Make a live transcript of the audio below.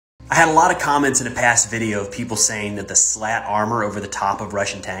I had a lot of comments in a past video of people saying that the slat armor over the top of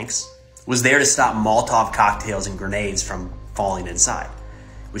Russian tanks was there to stop Molotov cocktails and grenades from falling inside,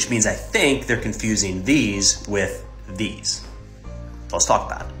 which means I think they're confusing these with these. Let's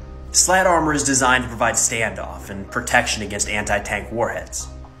talk about it. Slat armor is designed to provide standoff and protection against anti-tank warheads.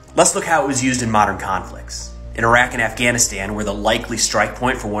 Let's look how it was used in modern conflicts. In Iraq and Afghanistan, where the likely strike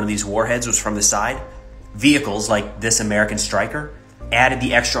point for one of these warheads was from the side, vehicles like this American Striker added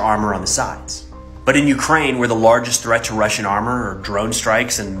the extra armor on the sides. But in Ukraine, where the largest threat to Russian armor are drone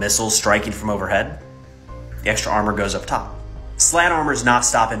strikes and missiles striking from overhead, the extra armor goes up top. Slat armor is not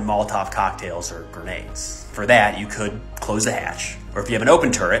stopping Molotov cocktails or grenades. For that, you could close the hatch, or if you have an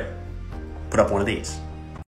open turret, put up one of these.